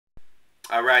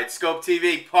All right, Skope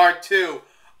TV, Part 2,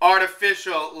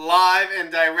 Artofficial, live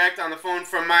and direct on the phone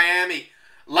from Miami.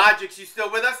 Logix, you still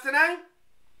with us tonight?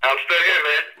 I'm still here,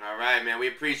 man. All right, man, we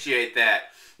appreciate that.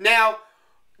 Now,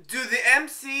 do the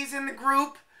MCs in the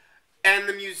group and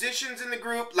the musicians in the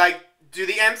group, like, do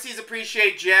the MCs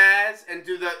appreciate jazz and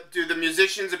do the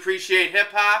musicians appreciate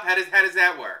hip-hop? How does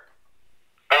that work?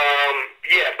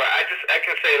 Yeah, but I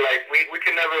can say, like, we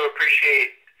can never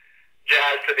appreciate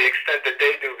jazz to the extent that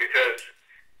they do, because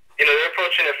they're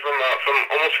approaching it from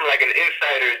almost like an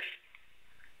insider's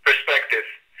perspective,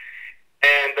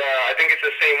 and I think it's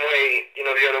the same way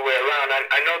the other way around.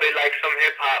 I know they like some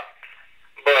hip hop,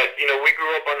 but we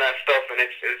grew up on that stuff, and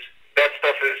it's that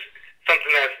stuff is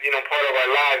something that's part of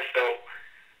our lives. So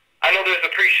I know there's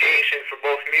appreciation for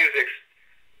both musics,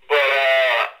 but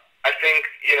I think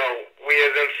we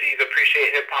as MCs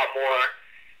appreciate hip hop more,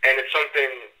 and it's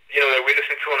something that we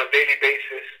listen to on a daily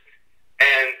basis.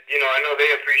 And, I know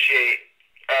they appreciate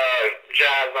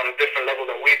jazz on a different level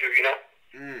than we do,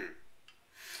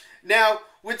 Now,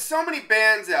 with so many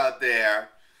bands out there,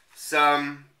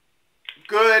 some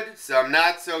good, some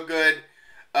not so good,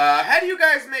 how do you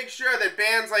guys make sure that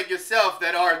bands like yourself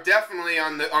that are definitely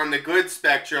on the good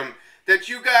spectrum, that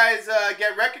you guys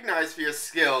get recognized for your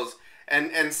skills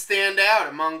and stand out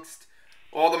amongst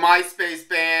all the MySpace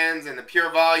bands and the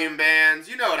Pure Volume bands?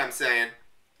 You know what I'm saying.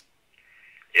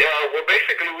 Yeah, well,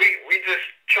 basically, we just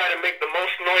try to make the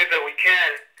most noise that we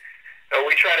can.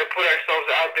 We try to put ourselves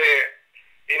out there.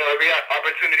 Every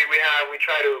opportunity we have, we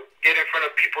try to get in front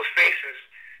of people's faces,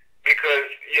 because,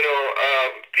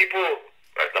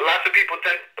 lots of people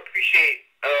tend to appreciate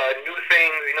new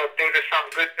things, things that sound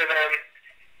good to them,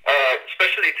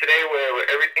 especially today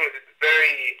where everything's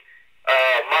very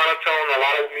monotone. A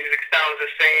lot of music sounds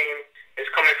the same. It's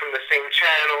coming from the same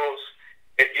channels.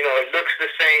 It looks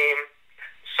the same.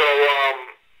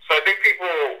 So I think people,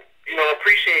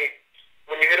 appreciate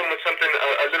when you hit them with something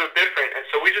a little different. And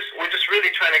so we're just really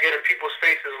trying to get in people's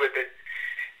faces with it,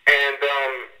 and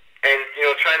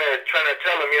trying to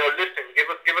tell them, listen, give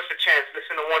us a chance.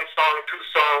 Listen to one song, two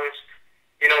songs,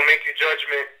 make your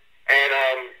judgment, and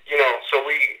so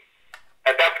we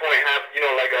at that point have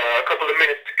like a couple of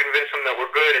minutes to convince them that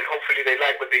we're good, and hopefully they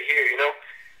like what they hear,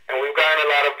 And we've gotten a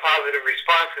lot of positive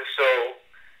responses, so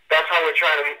that's how we're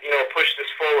trying to, push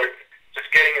this forward. Just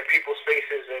getting in people's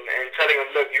faces and telling them,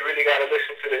 look, you really got to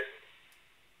listen to this.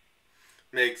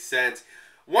 Makes sense.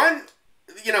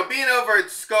 Being over at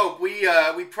Skope,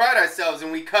 we pride ourselves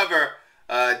and we cover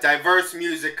diverse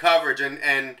music coverage.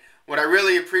 And what I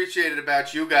really appreciated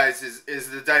about you guys is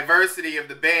the diversity of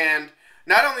the band.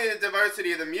 Not only the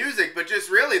diversity of the music, but just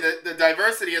really the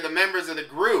diversity of the members of the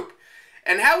group.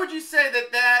 And how would you say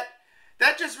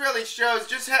that just really shows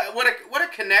just what a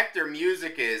connector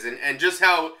music is, and just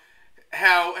how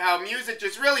music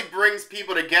just really brings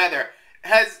people together.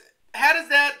 How does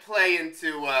that play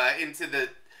into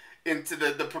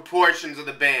the proportions of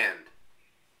the band?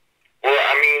 Well,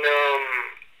 I mean,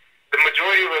 the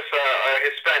majority of us are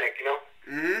Hispanic,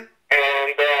 Mm-hmm.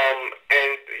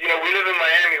 And we live in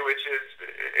Miami, which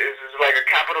is like a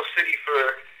capital city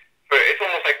for it's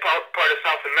almost like part of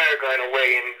South America in a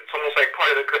way, and it's almost like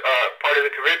part of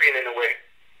the Caribbean in a way.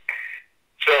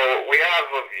 So we have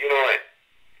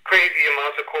crazy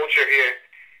amounts of culture here,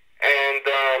 and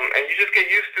you just get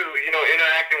used to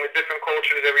interacting with different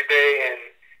cultures every day,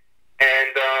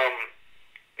 and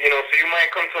so you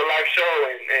might come to a live show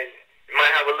and you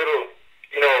might have a little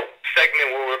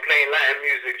segment where we're playing Latin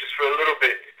music just for a little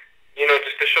bit,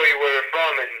 just to show you where we're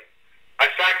from. And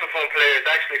our saxophone player is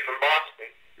actually from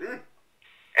Boston.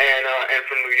 And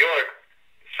from New York.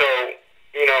 So,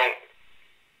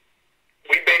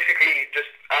 we basically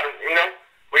just,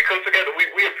 we come together.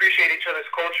 We appreciate each other's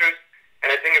cultures,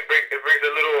 and I think it brings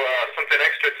a little something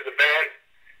extra to the band,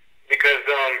 because,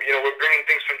 we're bringing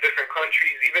things from different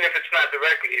countries, even if it's not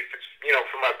directly, if it's,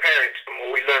 from our parents, from what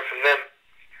we learn from them.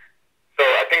 So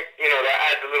I think, that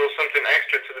adds a little something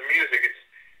extra to the music.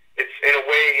 It's in a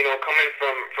way, coming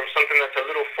from something that's a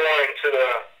little foreign to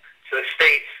the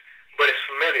States, but it's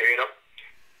familiar,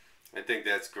 I think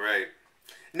that's great.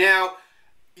 Now,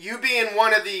 you being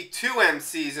one of the two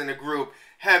MCs in the group,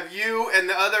 have you and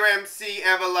the other MC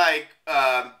ever,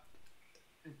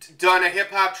 done a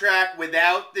hip-hop track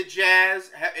without the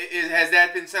jazz? Has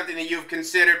that been something that you've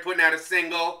considered, putting out a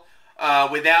single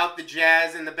without the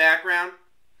jazz in the background?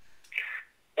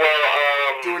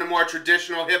 Well, doing a more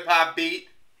traditional hip-hop beat?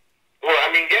 Well,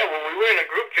 I mean, yeah, when we were in a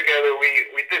group together,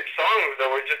 we did songs that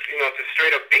were just, just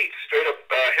straight up beats, straight up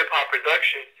hip-hop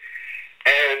production.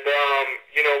 And,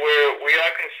 we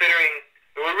are considering,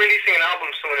 we're releasing an album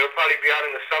soon. It'll probably be out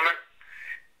in the summer.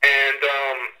 And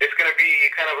it's going to be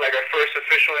like our first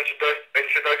official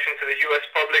introduction to the U.S.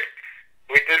 public.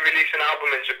 We did release an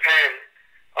album in Japan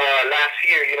last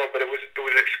year, but it was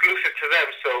exclusive to them.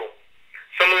 So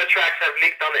some of the tracks have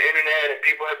leaked on the internet, and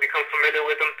people have become familiar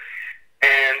with them.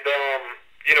 And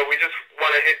we just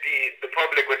want to hit the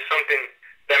public with something,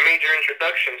 that major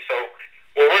introduction. So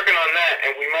we're working on that,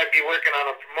 and we might be working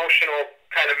on a promotional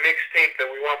kind of mixtape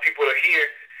that we want people to hear.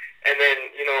 And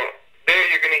then, there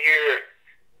you're going to hear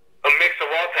a mix of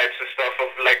all types of stuff, of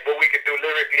like what we could do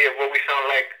lyrically, of what we sound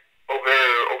like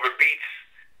over beats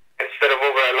instead of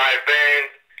over a live band.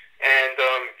 And,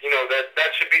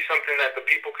 that should be something that the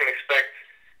people can expect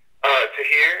to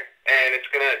hear. And it's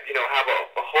going to, have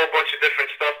a whole bunch of different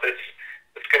stuff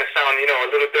that's going to sound, a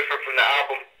little different from the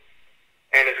album.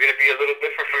 And it's going to be a little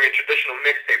different from your traditional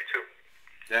mixtape, too.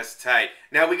 That's tight.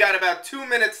 Now, we got about 2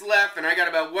 minutes left, and I got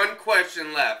about one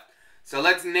question left. So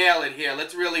let's nail it here.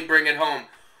 Let's really bring it home.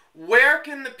 Where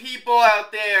can the people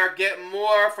out there get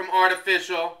more from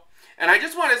Artofficial? And I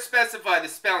just want to specify the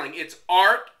spelling. It's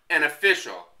art and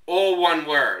official. All one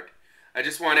word. I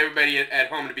just want everybody at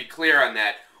home to be clear on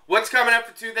that. What's coming up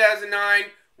for 2009?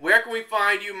 Where can we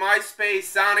find you? MySpace,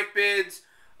 Sonic Bids?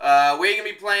 Where are you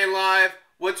going to be playing live?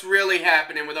 What's really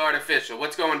happening with Artofficial?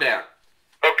 What's going down?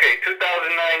 Okay, 2009,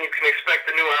 you can expect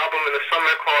a new album in the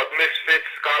summer called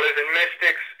Misfits, Scholars and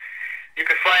Mystics. You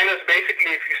can find us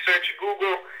basically if you search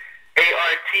Google,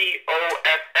 ARTOFFICIAL.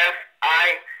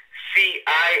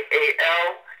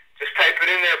 Just type it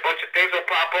in there, a bunch of things will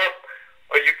pop up.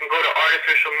 Or you can go to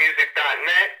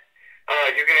artificialmusic.net.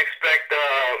 You can expect,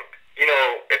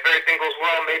 if everything goes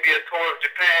well, maybe a tour of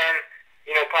Japan,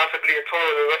 possibly a tour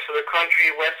of the rest of the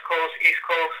country, West Coast, East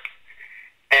Coast.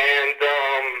 And,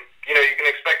 you can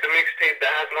expect a mixtape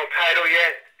that has no title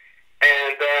yet.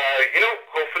 And,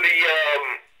 hopefully,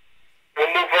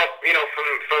 we'll move up,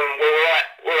 from where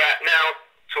we're at now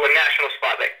to a national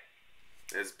spotlight.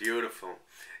 That's beautiful.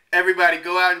 Everybody,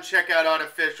 go out and check out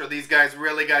Artofficial. These guys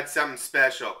really got something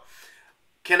special.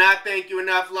 Cannot thank you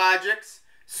enough, Logics.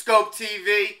 Skope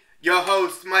TV, your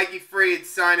host, Mikey Freed,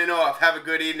 signing off. Have a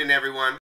good evening, everyone.